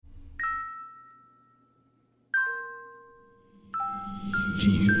Do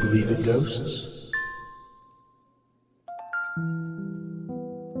you believe in ghosts?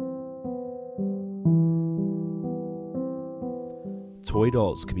 Toy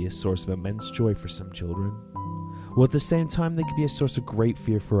dolls could be a source of immense joy for some children, while at the same time they could be a source of great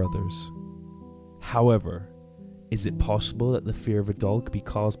fear for others. However, is it possible that the fear of a doll could be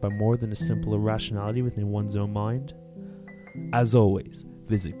caused by more than a simple irrationality within one's own mind? As always,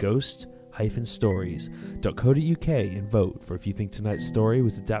 visit ghost-stories.co.uk and vote for if you think tonight's story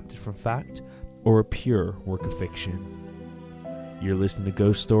was adapted from fact or a pure work of fiction. You're listening to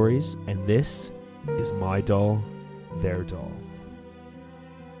Ghost Stories, and this is My Doll, Their Doll.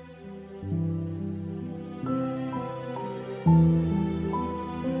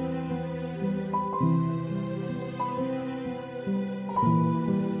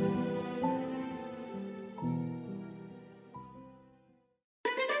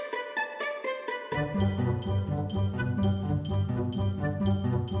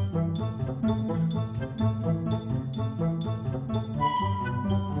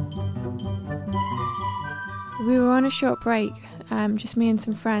 We were on a short break, just me and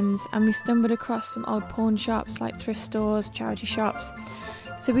some friends, and we stumbled across some old pawn shops like thrift stores, charity shops.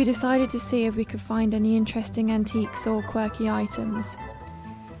 So we decided to see if we could find any interesting antiques or quirky items.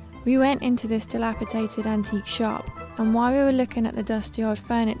 We went into this dilapidated antique shop, and while we were looking at the dusty old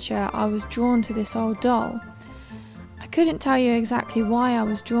furniture, I was drawn to this old doll. I couldn't tell you exactly why I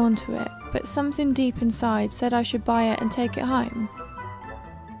was drawn to it, but something deep inside said I should buy it and take it home.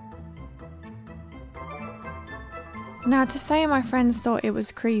 Now, to say my friends thought it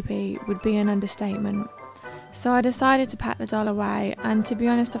was creepy would be an understatement, so I decided to pack the doll away, and to be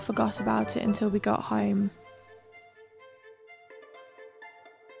honest I forgot about it until we got home.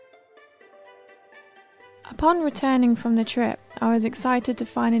 Upon returning from the trip, I was excited to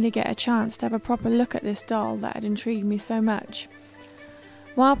finally get a chance to have a proper look at this doll that had intrigued me so much.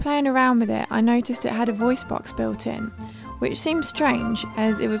 While playing around with it, I noticed it had a voice box built in, which seemed strange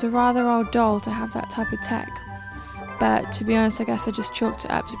as it was a rather old doll to have that type of tech. But to be honest, I guess I just chalked it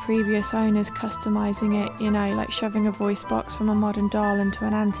up to previous owners customising it, like shoving a voice box from a modern doll into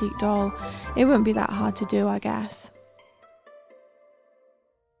an antique doll. It wouldn't be that hard to do, I guess.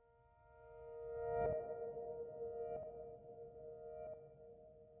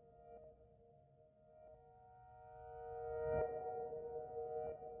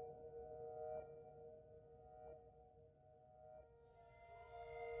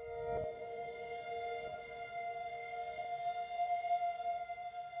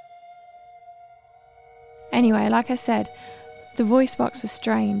 Anyway, like I said, the voice box was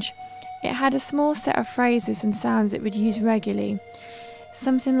strange. It had a small set of phrases and sounds it would use regularly,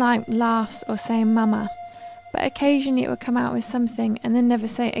 something like laughs or saying mama, but occasionally it would come out with something and then never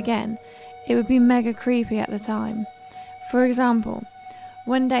say it again. It would be mega creepy at the time. For example,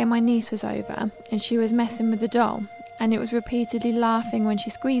 one day my niece was over and she was messing with the doll, and it was repeatedly laughing when she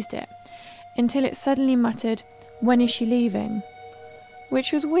squeezed it, until it suddenly muttered, "When is she leaving?"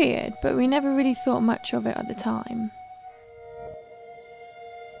 Which was weird, but we never really thought much of it at the time.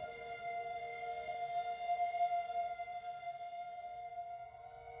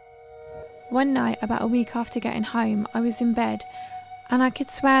 One night, about a week after getting home, I was in bed, and I could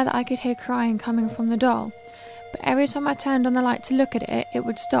swear that I could hear crying coming from the doll, but every time I turned on the light to look at it, it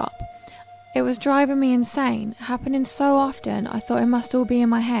would stop. It was driving me insane, happening so often I thought it must all be in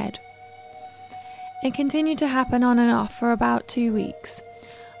my head. It continued to happen on and off for about 2 weeks.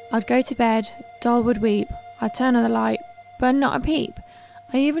 I'd go to bed, doll would weep, I'd turn on the light, but not a peep.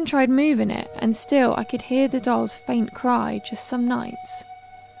 I even tried moving it, and still I could hear the doll's faint cry just some nights.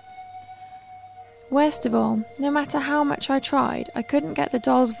 Worst of all, no matter how much I tried, I couldn't get the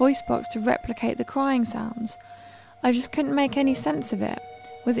doll's voice box to replicate the crying sounds. I just couldn't make any sense of it.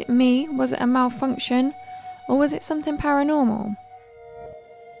 Was it me? Was it a malfunction? Or was it something paranormal?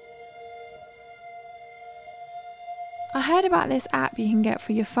 I heard about this app you can get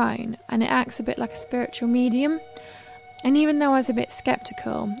for your phone, and it acts a bit like a spiritual medium, and even though I was a bit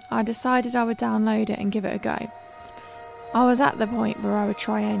sceptical, I decided I would download it and give it a go. I was at the point where I would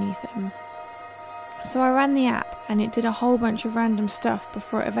try anything. So I ran the app, and it did a whole bunch of random stuff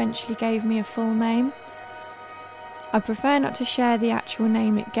before it eventually gave me a full name. I prefer not to share the actual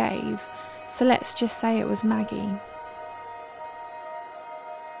name it gave, so let's just say it was Maggie.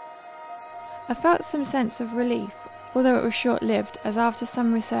 I felt some sense of relief, although it was short-lived, as after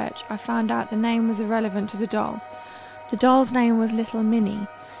some research I found out the name was irrelevant to the doll. The doll's name was Little Minnie,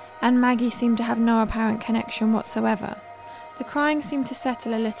 and Maggie seemed to have no apparent connection whatsoever. The crying seemed to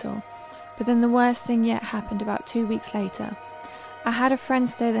settle a little, but then the worst thing yet happened about 2 weeks later. I had a friend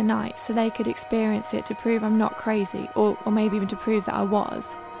stay the night so they could experience it to prove I'm not crazy, or maybe even to prove that I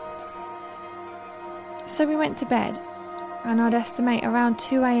was. So we went to bed, and I'd estimate around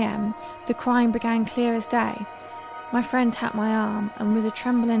 2 a.m, the crying began clear as day. My friend tapped my arm, and with a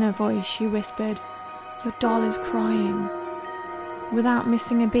tremble in her voice, she whispered, "Your doll is crying." Without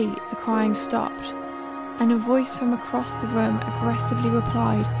missing a beat, the crying stopped, and a voice from across the room aggressively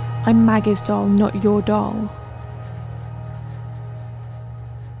replied, "I'm Maggie's doll, not your doll."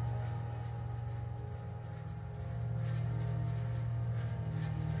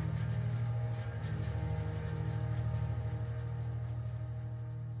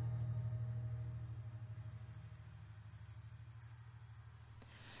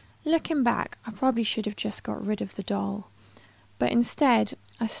 Looking back, I probably should have just got rid of the doll, but instead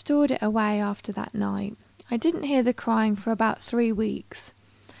I stored it away after that night. I didn't hear the crying for about 3 weeks.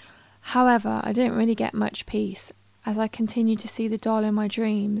 However, I didn't really get much peace as I continued to see the doll in my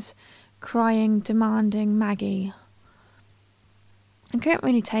dreams, crying, demanding Maggie. I couldn't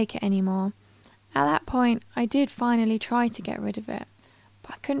really take it anymore. At that point, I did finally try to get rid of it,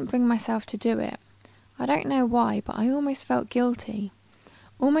 but I couldn't bring myself to do it. I don't know why, but I almost felt guilty.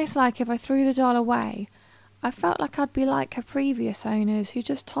 Almost like if I threw the doll away, I felt like I'd be like her previous owners who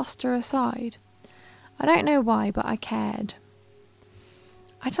just tossed her aside. I don't know why, but I cared.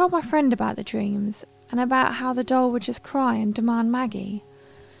 I told my friend about the dreams and about how the doll would just cry and demand Maggie.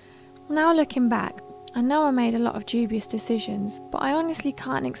 Now looking back, I know I made a lot of dubious decisions, but I honestly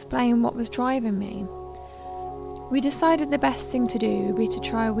can't explain what was driving me. We decided the best thing to do would be to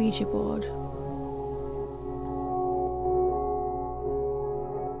try a Ouija board.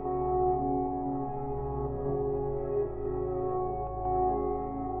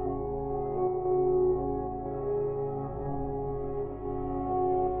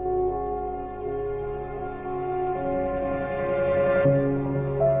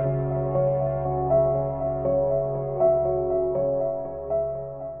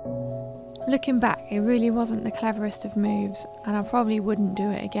 Looking back, it really wasn't the cleverest of moves, and I probably wouldn't do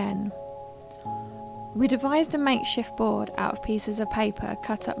it again. We devised a makeshift board out of pieces of paper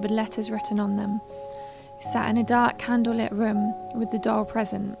cut up with letters written on them. We sat in a dark candlelit room with the doll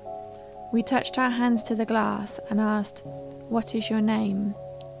present. We touched our hands to the glass and asked, "What is your name?"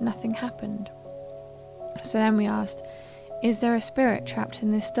 Nothing happened. So then we asked, "Is there a spirit trapped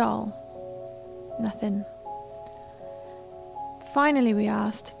in this doll?" Nothing. Finally we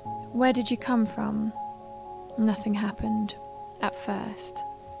asked, "Where did you come from?" Nothing happened, at first.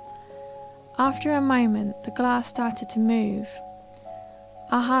 After a moment, the glass started to move.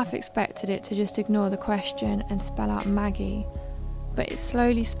 I half expected it to just ignore the question and spell out Maggie, but it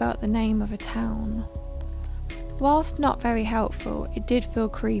slowly spelt the name of a town. Whilst not very helpful, it did feel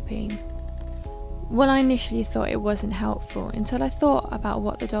creepy. Well, I initially thought it wasn't helpful until I thought about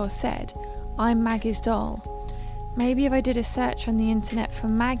what the doll said. "I'm Maggie's doll." Maybe if I did a search on the internet for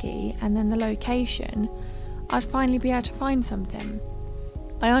Maggie and then the location, I'd finally be able to find something.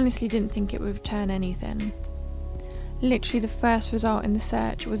 I honestly didn't think it would return anything. Literally the first result in the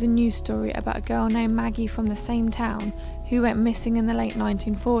search was a news story about a girl named Maggie from the same town who went missing in the late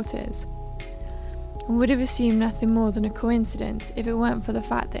 1940s. I would have assumed nothing more than a coincidence if it weren't for the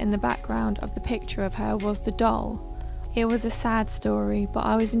fact that in the background of the picture of her was the doll. It was a sad story, but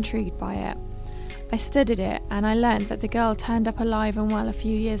I was intrigued by it. I studied it and I learned that the girl turned up alive and well a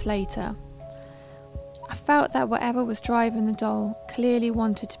few years later. I felt that whatever was driving the doll clearly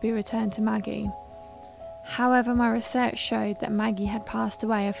wanted to be returned to Maggie. However, my research showed that Maggie had passed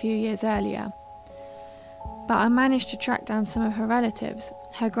away a few years earlier. But I managed to track down some of her relatives,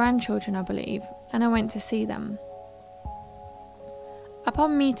 her grandchildren I believe, and I went to see them.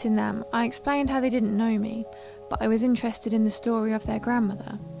 Upon meeting them, I explained how they didn't know me, but I was interested in the story of their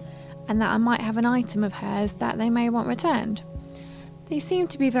grandmother, and that I might have an item of hers that they may want returned. They seemed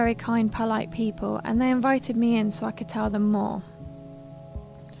to be very kind, polite people, and they invited me in so I could tell them more.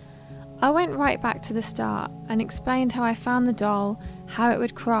 I went right back to the start and explained how I found the doll, how it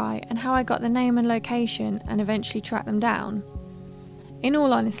would cry, and how I got the name and location and eventually tracked them down. In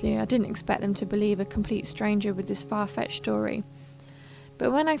all honesty, I didn't expect them to believe a complete stranger with this far-fetched story.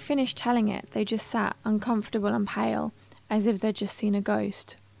 But when I finished telling it, they just sat uncomfortable and pale, as if they'd just seen a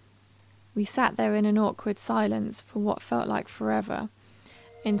ghost. We sat there in an awkward silence for what felt like forever,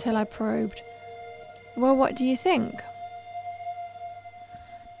 until I probed, "Well, what do you think?"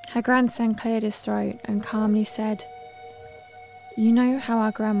 Her grandson cleared his throat and calmly said, "You know how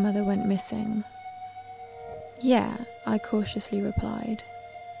our grandmother went missing?" "Yeah," I cautiously replied.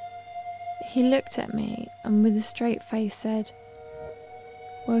 He looked at me and with a straight face said,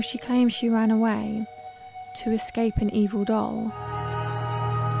 "Well, she claims she ran away to escape an evil doll."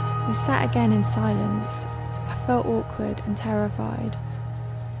 We sat again in silence. I felt awkward and terrified,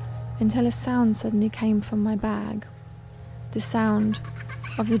 until a sound suddenly came from my bag. The sound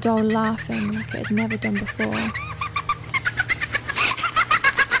of the doll laughing like it had never done before.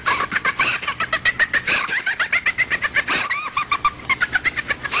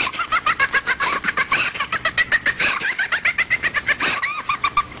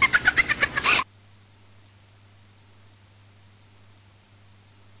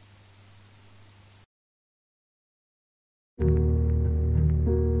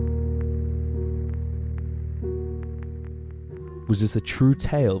 Was this a true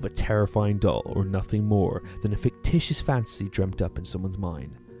tale of a terrifying doll, or nothing more than a fictitious fantasy dreamt up in someone's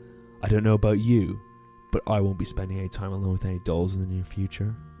mind? I don't know about you, but I won't be spending any time alone with any dolls in the near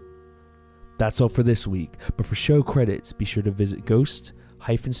future. That's all for this week, but for show credits, be sure to visit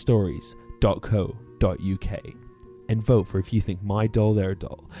ghost-stories.co.uk and vote for if you think My Doll Their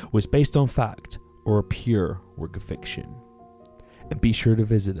Doll was based on fact or a pure work of fiction. And be sure to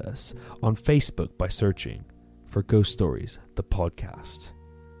visit us on Facebook by searching for Ghost Stories, the podcast.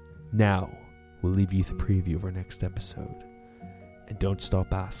 Now, we'll leave you with a preview of our next episode. And don't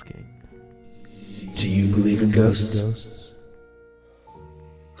stop asking, do you believe in ghosts?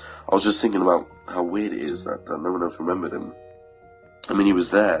 I was just thinking about how weird it is that no one else remembered him. I mean, he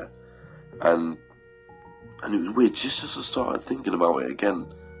was there, and it was weird. Just as I started thinking about it again,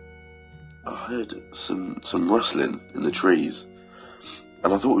 I heard some rustling in the trees,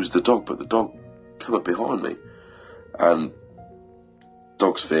 and I thought it was the dog, but the dog came up behind me. And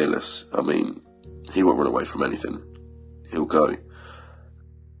dog's fearless. I mean, he won't run away from anything. He'll go.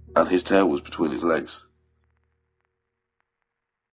 And his tail was between his legs.